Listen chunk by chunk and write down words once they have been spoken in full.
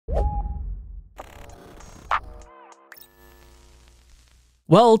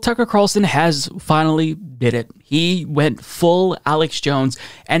Well, Tucker Carlson has finally did it. He went full Alex Jones,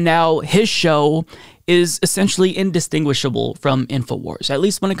 and now his show is essentially indistinguishable from InfoWars, at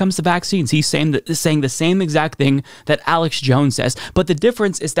least when it comes to vaccines. He's saying the same exact thing that Alex Jones says, but the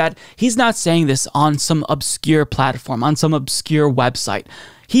difference is that he's not saying this on some obscure platform, on some obscure website.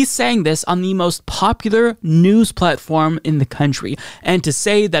 He's saying this on the most popular news platform in the country, and to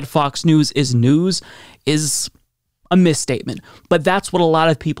say that Fox News is news is a misstatement, but that's what a lot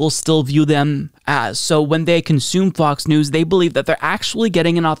of people still view them as. So when they consume Fox News, they believe that they're actually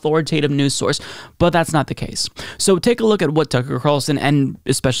getting an authoritative news source, but that's not the case. So take a look at what Tucker Carlson and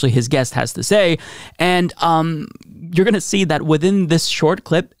especially his guest has to say, and you're going to see that within this short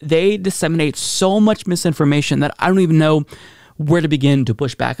clip, they disseminate so much misinformation that I don't even know where to begin to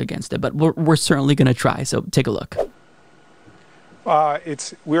push back against it, but we're certainly going to try. So take a look.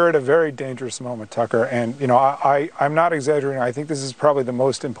 We're at a very dangerous moment, Tucker, and I'm not exaggerating. I think this is probably the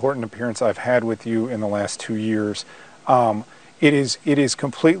most important appearance I've had with you in the last 2 years. It is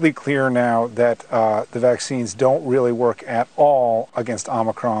completely clear now that the vaccines don't really work at all against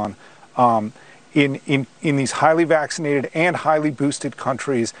Omicron. In these highly vaccinated and highly boosted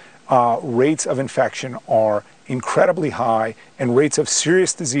countries, rates of infection are incredibly high, and rates of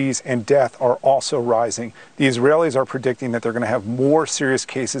serious disease and death are also rising. The Israelis are predicting that they're going to have more serious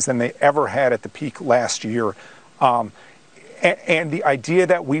cases than they ever had at the peak last year. And the idea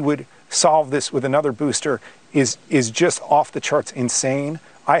that we would solve this with another booster is just off the charts insane.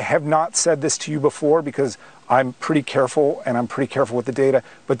 I have not said this to you before because I'm pretty careful, and I'm pretty careful with the data,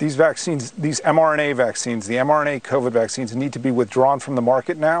 but these vaccines, these mRNA vaccines, the mRNA COVID vaccines need to be withdrawn from the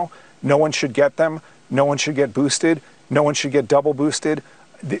market now. No one should get them. No one should get boosted. No one should get double boosted.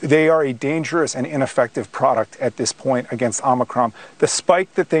 They are a dangerous and ineffective product at this point against Omicron. The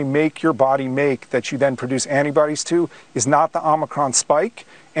spike that they make your body make that you then produce antibodies to is not the Omicron spike.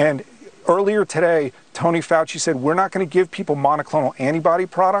 And earlier today, Tony Fauci said, we're not going to give people monoclonal antibody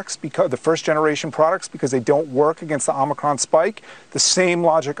products, because the first generation products, because they don't work against the Omicron spike. The same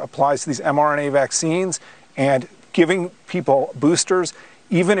logic applies to these mRNA vaccines, and giving people boosters,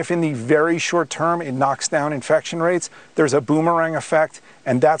 even if in the very short term it knocks down infection rates, there's a boomerang effect,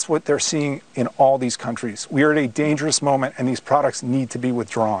 and that's what they're seeing in all these countries. We are at a dangerous moment, and these products need to be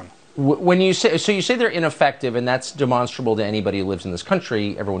withdrawn. When you say, so you say they're ineffective, and that's demonstrable to anybody who lives in this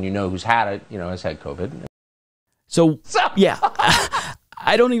country. Everyone you know who's had it, has had COVID. So yeah,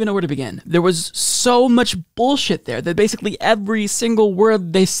 I don't even know where to begin. There was so much bullshit there that basically every single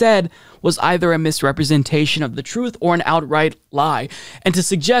word they said was either a misrepresentation of the truth or an outright lie. And to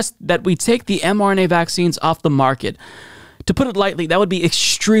suggest that we take the mRNA vaccines off the market, to put it lightly, that would be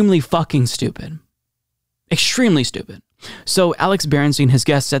extremely fucking stupid. Extremely stupid. So Alex Berenstein, his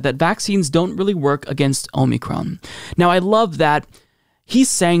guest, said that vaccines don't really work against Omicron. Now, I love that he's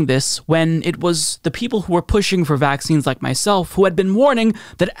saying this when it was the people who were pushing for vaccines like myself who had been warning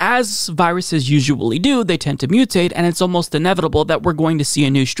that as viruses usually do, they tend to mutate, and it's almost inevitable that we're going to see a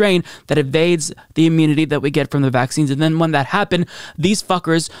new strain that evades the immunity that we get from the vaccines. And then when that happened, these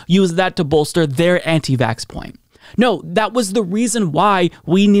fuckers use that to bolster their anti-vax point. No, that was the reason why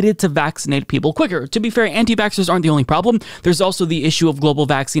we needed to vaccinate people quicker. To be fair, anti-vaxxers aren't the only problem. There's also the issue of global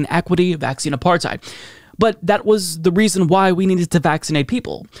vaccine equity, vaccine apartheid. But that was the reason why we needed to vaccinate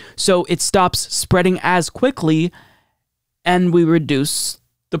people. So it stops spreading as quickly, and we reduce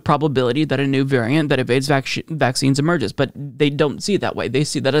the probability that a new variant that evades vaccines emerges. But they don't see it that way. They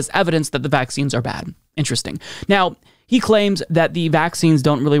see that as evidence that the vaccines are bad. Interesting. Now, he claims that the vaccines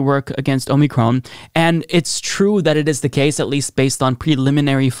don't really work against Omicron, and it's true that it is the case, at least based on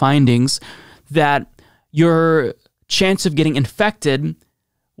preliminary findings, that your chance of getting infected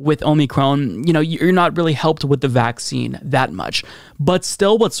with Omicron, you're not really helped with the vaccine that much. But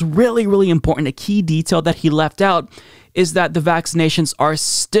still, what's really, really important, a key detail that he left out, is that the vaccinations are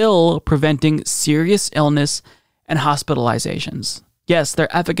still preventing serious illness and hospitalizations. Yes,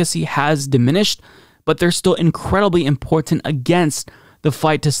 their efficacy has diminished, but they're still incredibly important against the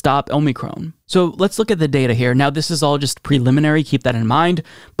fight to stop Omicron. So let's look at the data here. Now, this is all just preliminary, keep that in mind,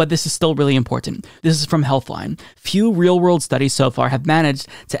 but this is still really important. This is from Healthline. Few real-world studies so far have managed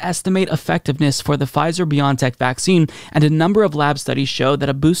to estimate effectiveness for the Pfizer-BioNTech vaccine, and a number of lab studies show that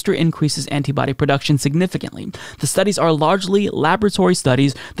a booster increases antibody production significantly. The studies are largely laboratory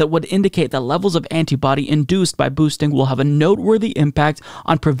studies that would indicate that levels of antibody induced by boosting will have a noteworthy impact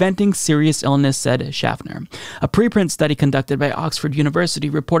on preventing serious illness, said Schaffner. A preprint study conducted by Oxford University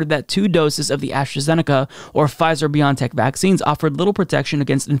reported that 2 doses of of the AstraZeneca or Pfizer-BioNTech vaccines offered little protection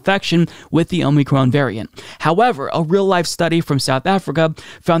against infection with the Omicron variant. However, a real-life study from South Africa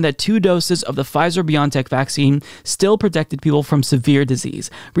found that 2 doses of the Pfizer-BioNTech vaccine still protected people from severe disease.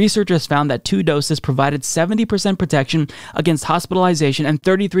 Researchers found that 2 doses provided 70% protection against hospitalization and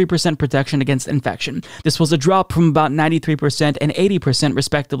 33% protection against infection. This was a drop from about 93% and 80%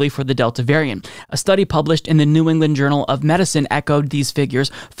 respectively for the Delta variant. A study published in the New England Journal of Medicine echoed these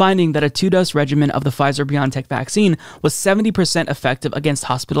figures, finding that a 2-dose regimen of the Pfizer-BioNTech vaccine was 70% effective against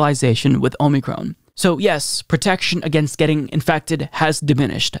hospitalization with Omicron. So yes, protection against getting infected has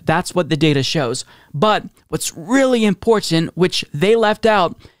diminished. That's what the data shows. But what's really important, which they left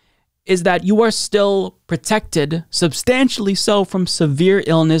out, is that you are still protected, substantially so, from severe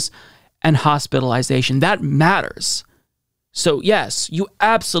illness and hospitalization. That matters. So yes, you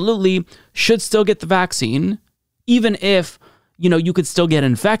absolutely should still get the vaccine, even if, you could still get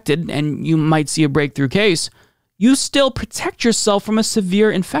infected and you might see a breakthrough case. You still protect yourself from a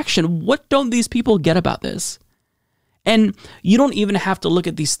severe infection. What don't these people get about this? And you don't even have to look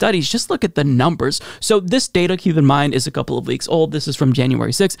at these studies, just look at the numbers. So this data, keep in mind, is a couple of weeks old. This is from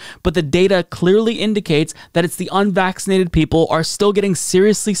January 6th, but the data clearly indicates that it's the unvaccinated people are still getting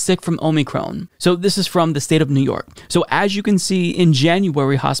seriously sick from Omicron. So this is from the state of New York. So as you can see, in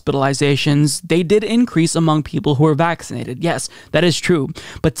January, hospitalizations, they did increase among people who are vaccinated. Yes, that is true.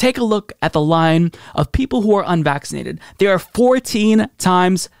 But take a look at the line of people who are unvaccinated. They are 14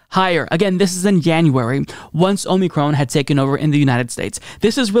 times higher. Again, this is in January, once Omicron had taken over in the United States.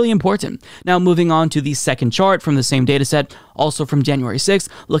 This is really important. Now, moving on to the second chart from the same data set, also from January 6th,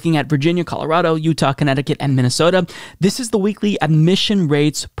 looking at Virginia, Colorado, Utah, Connecticut, and Minnesota. This is the weekly admission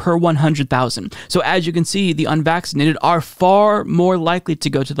rates per 100,000. So as you can see, the unvaccinated are far more likely to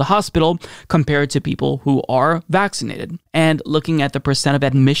go to the hospital compared to people who are vaccinated. And looking at the percent of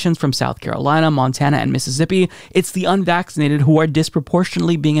admissions from South Carolina, Montana, and Mississippi, it's the unvaccinated who are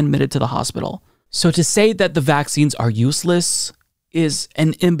disproportionately being admitted to the hospital. So to say that the vaccines are useless is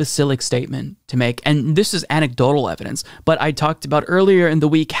an imbecilic statement to make. And this is anecdotal evidence, but I talked about earlier in the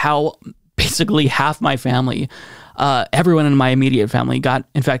week how basically half my family, everyone in my immediate family got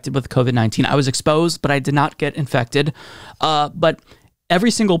infected with COVID-19. I was exposed, but I did not get infected. But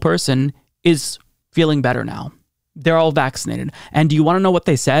every single person is feeling better now. They're all vaccinated. And do you want to know what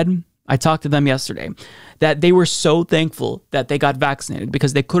they said? I talked to them yesterday, that they were so thankful that they got vaccinated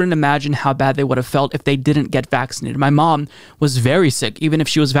because they couldn't imagine how bad they would have felt if they didn't get vaccinated. My mom was very sick, even if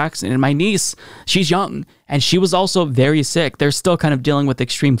she was vaccinated. My niece, she's young, and she was also very sick. They're still kind of dealing with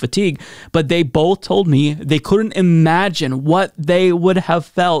extreme fatigue, but they both told me they couldn't imagine what they would have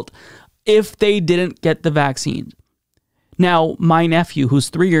felt if they didn't get the vaccine. Now, my nephew, who's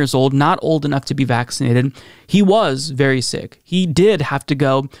 3 years old, not old enough to be vaccinated, he was very sick. He did have to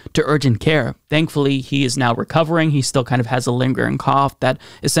go to urgent care. Thankfully, he is now recovering. He still kind of has a lingering cough that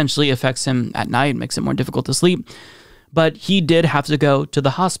essentially affects him at night, makes it more difficult to sleep. But he did have to go to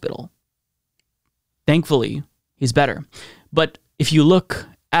the hospital. Thankfully, he's better. But if you look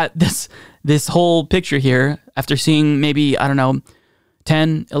at this whole picture here, after seeing maybe,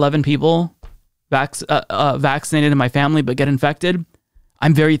 10, 11 people vaccinated in my family but get infected,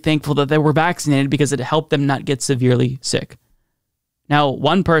 I'm very thankful that they were vaccinated because it helped them not get severely sick. Now,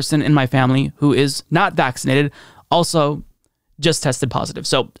 one person in my family who is not vaccinated also just tested positive.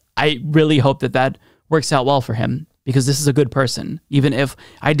 So I really hope that that works out well for him because this is a good person. Even if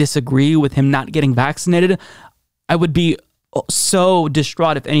I disagree with him not getting vaccinated, I would be so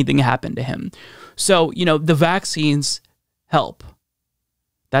distraught if anything happened to him. So, the vaccines help.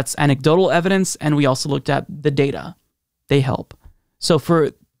 That's anecdotal evidence, and we also looked at the data. They help. So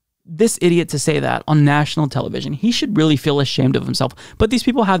for this idiot to say that on national television, he should really feel ashamed of himself. But these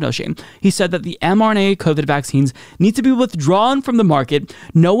people have no shame. He said that the mRNA COVID vaccines need to be withdrawn from the market.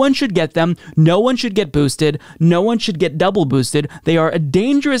 No one should get them. No one should get boosted. No one should get double boosted. They are a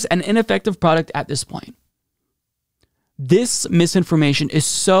dangerous and ineffective product at this point. This misinformation is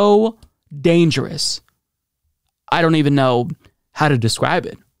so dangerous. I don't even know how to describe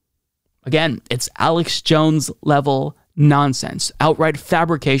it. Again, it's Alex Jones level nonsense, outright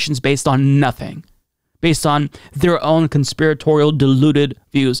fabrications based on nothing, based on their own conspiratorial, deluded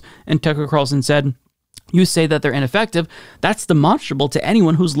views. And Tucker Carlson said, you say that they're ineffective. That's demonstrable to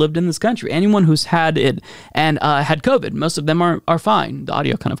anyone who's lived in this country, anyone who's had it and had COVID. Most of them are fine. The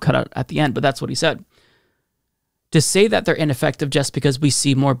audio kind of cut out at the end, but that's what he said. To say that they're ineffective just because we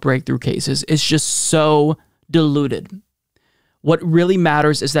see more breakthrough cases is just so deluded. What really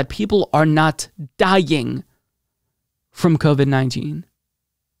matters is that people are not dying from COVID-19.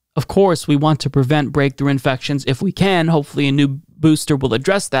 Of course, we want to prevent breakthrough infections if we can. Hopefully, a new booster will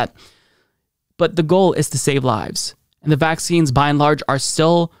address that. but the goal is to save lives. And the vaccines, by and large, are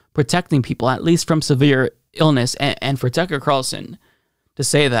still protecting people, at least from severe illness. And for Tucker Carlson to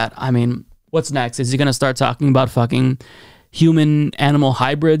say that, I mean, what's next? Is he going to start talking about fucking human-animal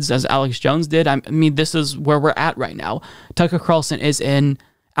hybrids as Alex Jones did? I mean, this is where we're at right now. Tucker Carlson is in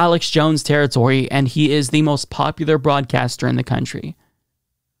Alex Jones territory, and he is the most popular broadcaster in the country.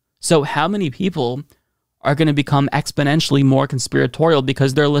 So how many people are going to become exponentially more conspiratorial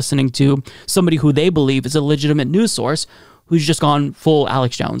because they're listening to somebody who they believe is a legitimate news source who's just gone full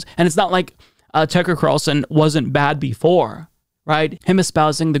Alex Jones? And it's not like Tucker Carlson wasn't bad before, right? Him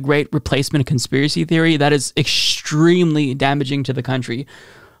espousing the great replacement conspiracy theory, that is extremely damaging to the country.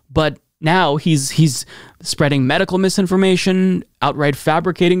 But now he's spreading medical misinformation, outright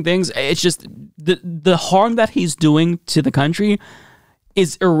fabricating things. It's just the harm that he's doing to the country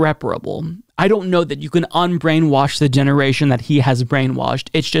is irreparable. I don't know that you can unbrainwash the generation that he has brainwashed.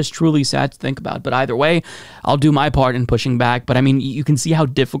 It's just truly sad to think about. But either way, I'll do my part in pushing back. But I mean, you can see how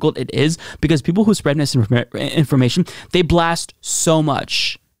difficult it is because people who spread misinformation, they blast so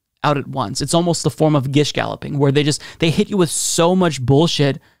much out at once. It's almost a form of gish galloping where they hit you with so much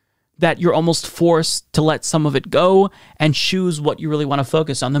bullshit that you're almost forced to let some of it go and choose what you really want to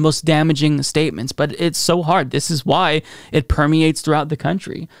focus on, the most damaging statements. But it's so hard. This is why it permeates throughout the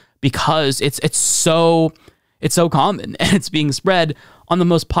country, because it's so common and it's being spread on the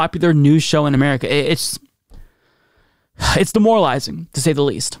most popular news show in America. It's demoralizing, to say the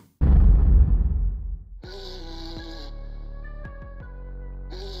least.